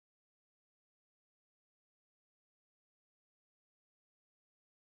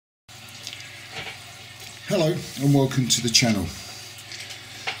Hello and welcome to the channel.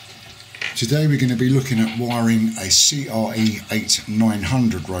 Today we're going to be looking at wiring a CRE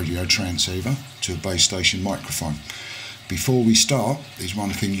 8900 radio transceiver to a base station microphone. Before we start, there's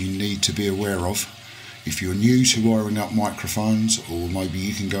one thing you need to be aware of. If you're new to wiring up microphones, or maybe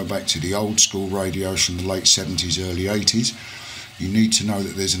you can go back to the old school radios from the late 70s, early 80s, you need to know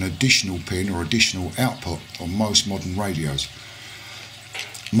that there's an additional pin or additional output on most modern radios.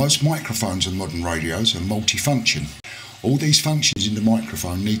 Most microphones on modern radios are multifunction. All these functions in the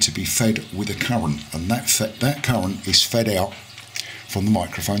microphone need to be fed with a current, and that current is fed out from the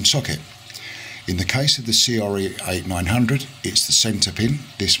microphone socket. In the case of the CRE 8900, it's the centre pin,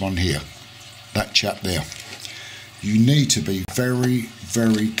 this one here, that chap there. You need to be very,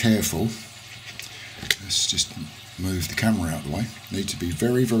 very careful. Let's just move the camera out of the way. Need to be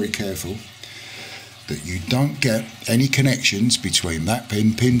very, very careful that you don't get any connections between that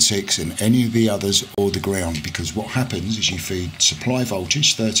pin, pin 6, and any of the others or the ground, because what happens is you feed supply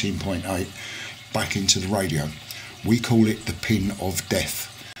voltage 13.8 back into the radio. We call it the pin of death,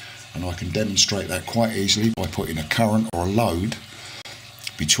 and I can demonstrate that quite easily by putting a current or a load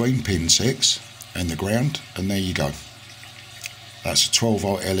between pin 6 and the ground, and there you go. That's a 12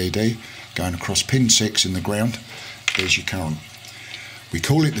 volt LED going across pin 6 and the ground. There's your current. We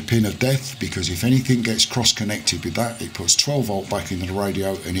call it the pin of death because if anything gets cross-connected with that, it puts 12 volt back into the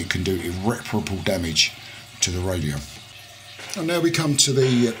radio and it can do irreparable damage to the radio. And now we come to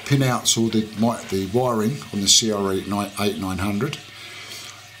the pin outs, or the wiring on the CRE 8900.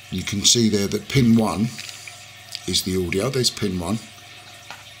 You can see there that pin 1 is the audio. There's pin 1.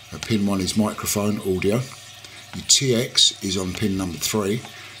 Pin 1 is microphone audio. Your TX is on pin number 3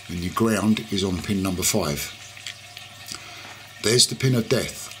 and your ground is on pin number 5. There's the pin of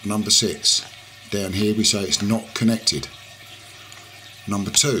death, number 6. Down here we say it's not connected.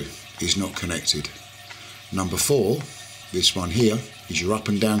 Number 2 is not connected. Number 4, this one here, is your up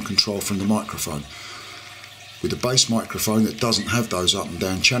and down control from the microphone. With a bass microphone that doesn't have those up and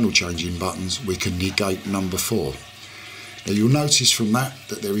down channel changing buttons, we can negate number 4. Now you'll notice from that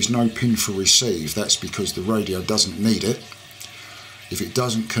there is no pin for receive. That's because the radio doesn't need it. If it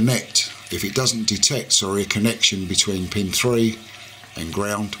doesn't detect a connection between pin 3 and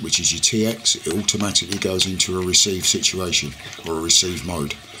ground, which is your TX, it automatically goes into a receive situation or a receive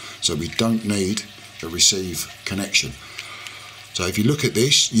mode. So we don't need a receive connection. So if you look at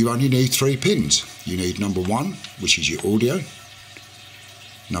this, you only need 3 pins. You need number 1, which is your audio,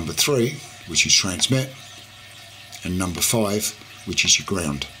 number 3, which is transmit, and number 5, which is your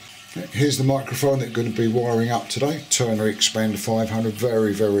ground. Here's the microphone that we're going to be wiring up today. Turner Expander 500,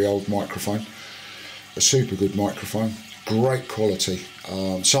 very, very old microphone. A super good microphone, great quality.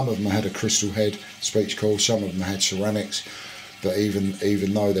 Some of them had a crystal head speech coil, some of them had ceramics, but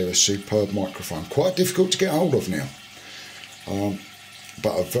even though they're a superb microphone, quite difficult to get hold of now.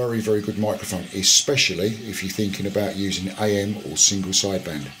 But a very, very good microphone, especially if you're thinking about using AM or single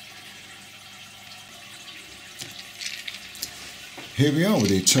sideband. Here we are with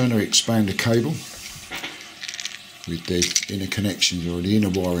the Turner Expander cable with the inner connections or the inner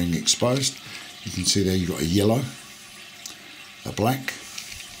wiring exposed. You can see there you've got a yellow, a black,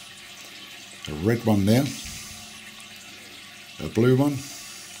 a red one there, a blue one,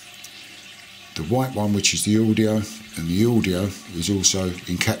 the white one which is the audio, and the audio is also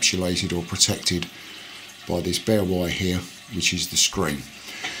encapsulated or protected by this bare wire here, which is the screen.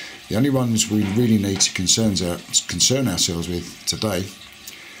 The only ones we really need to concern ourselves with today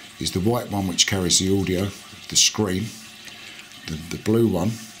is the white one, which carries the audio, the screen, the blue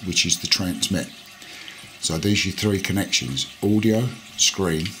one, which is the transmit. So these are your 3 connections: audio,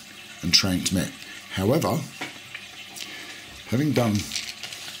 screen and transmit. However, having done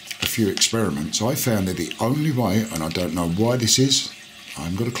a few experiments, I found that the only way, and I don't know why this is, I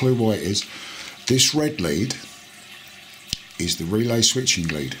haven't got a clue why it is, this red lead is the relay switching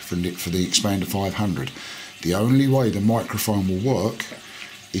lead for the Expander 500. The only way the microphone will work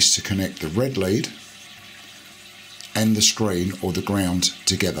is to connect the red lead and the screen or the ground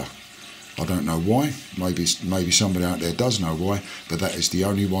together. I don't know why, maybe somebody out there does know why, but that is the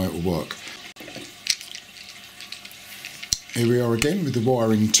only way it will work. Here we are again with the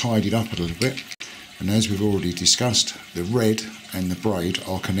wiring tidied up a little bit, and as we've already discussed, the red and the braid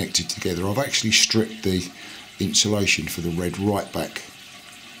are connected together. I've actually stripped the insulation for the red right back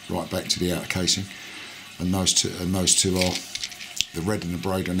to the outer casing, and those two are, the red and the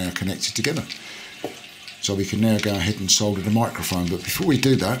braid are now connected together. So we can now go ahead and solder the microphone. But before we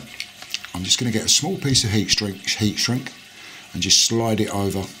do that, I'm just going to get a small piece of heat shrink and just slide it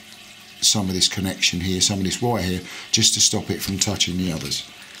over some of this connection here, some of this wire here, just to stop it from touching the others.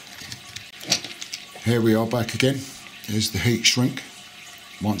 Here we are back again. Here's the heat shrink.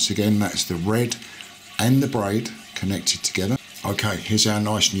 Once again, that's the red and the braid connected together. Okay, here's our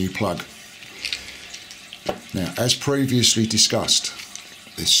nice new plug. Now, as previously discussed,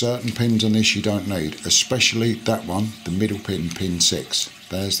 there's certain pins on this you don't need, especially that one, the middle pin, pin 6.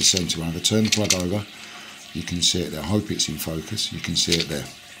 There's the centre one. If I turn the plug over, you can see it there. I hope it's in focus. You can see it there.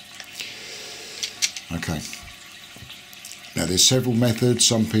 Okay. Now, there's several methods.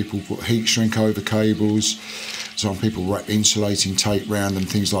 Some people put heat shrink over cables. Some people wrap insulating tape round them,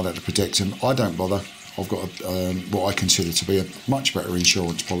 things like that to protect them. I don't bother. I've got what I consider to be a much better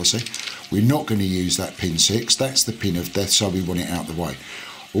insurance policy. We're not going to use that pin 6. That's the pin of death, so we want it out of the way.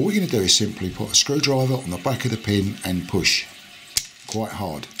 All we're going to do is simply put a screwdriver on the back of the pin and push quite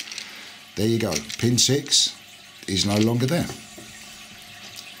hard. There you go. Pin 6 is no longer there.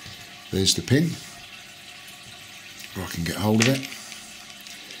 There's the pin. If I can get hold of it.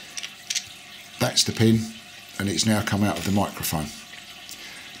 That's the pin, and it's now come out of the microphone.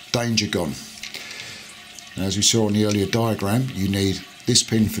 Danger gone. Now, as we saw on the earlier diagram, you need this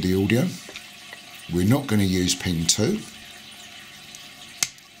pin for the audio. We're not going to use pin 2,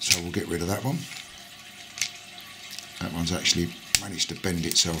 so we'll get rid of that one. That one's actually managed to bend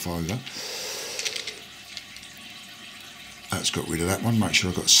itself over. That's got rid of that one. Make sure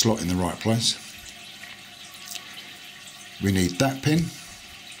I've got a slot in the right place. We need that pin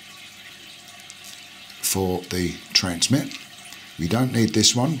for the transmit. We don't need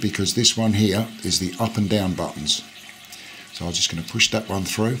this one because this one here is the up and down buttons. So I'm just going to push that one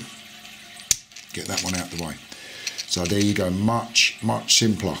through, get that one out the way. So there you go, much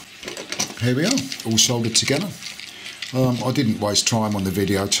simpler. Here we are, all soldered together. I didn't waste time on the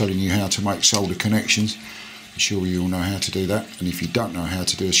video telling you how to make solder connections. I'm sure you all know how to do that, and if you don't know how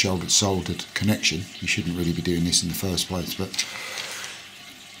to do a soldered connection, you shouldn't really be doing this in the first place. But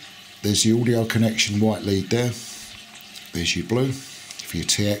there's the audio connection, white lead there. There's your blue for your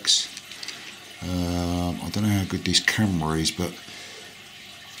TX. I don't know how good this camera is, but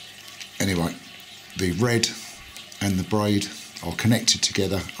anyway, the red and the braid are connected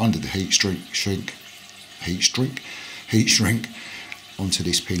together under the heat shrink onto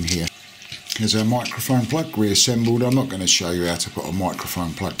this pin here. Here's our microphone plug reassembled. I'm not going to show you how to put a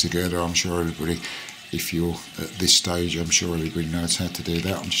microphone plug together. I'm sure everybody, if you're at this stage, I'm sure everybody knows how to do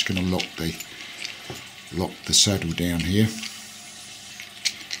that. I'm just going to lock the saddle down here.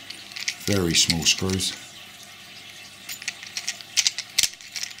 Very small screws.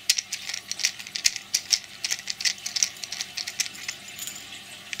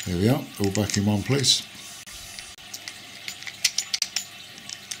 There we are, all back in one place.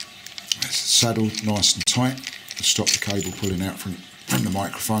 That's the saddle nice and tight to stop the cable pulling out from the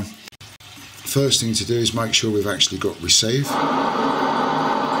microphone. First thing to do is make sure we've actually got receive.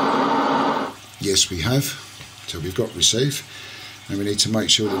 Yes, we have. So we've got receive, and we need to make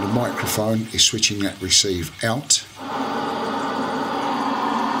sure that the microphone is switching that receive out.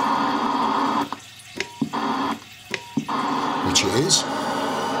 Which it is.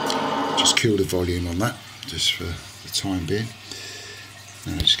 Just kill the volume on that, just for the time being.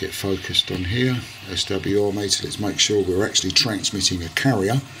 Now let's get focused on here. SWR meter, let's make sure we're actually transmitting a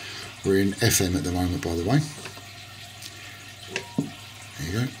carrier. We're in FM at the moment, by the way. There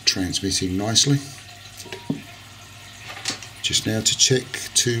you go, transmitting nicely. Just now to check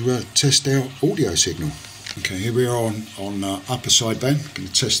to test our audio signal. Okay, here we are on upper sideband. Going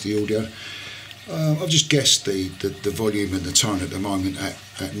to test the audio. I've just guessed the volume and the tone at the moment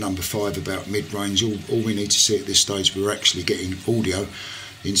at number 5, about mid-range. All we need to see at this stage, we're actually getting audio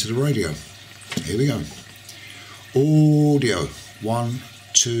into the radio. Here we go. Audio. 1,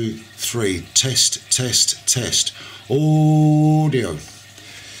 2, 3. Test, test, test. Audio.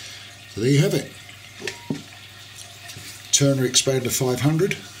 So there you have it. Turner Expander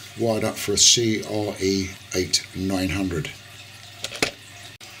 500, wired up for a CRE 8900.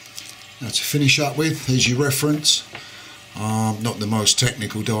 Now to finish up with, here's your reference. Not the most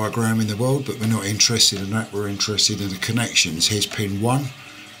technical diagram in the world, but we're not interested in that, we're interested in the connections. Here's pin 1,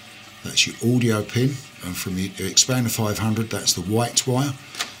 that's your audio pin, and from your Expander 500, that's the white wire.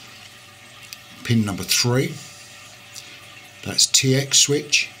 Pin number 3, that's TX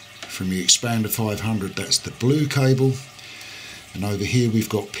switch. From your Expander 500, that's the blue cable. And over here we've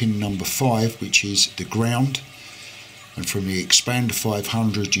got pin number 5, which is the ground. And from the Expander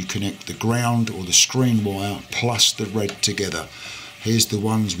 500 you connect the ground or the screen wire plus the red together. Here's the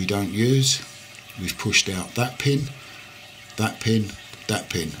ones we don't use. We've pushed out that pin, that pin, that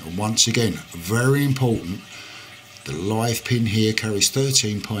pin. And once again, very important, the live pin here carries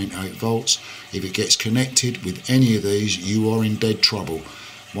 13.8 volts. If it gets connected with any of these, you are in dead trouble.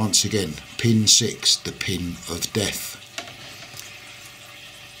 Once again, pin 6, the pin of death.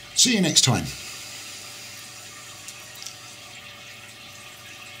 See you next time.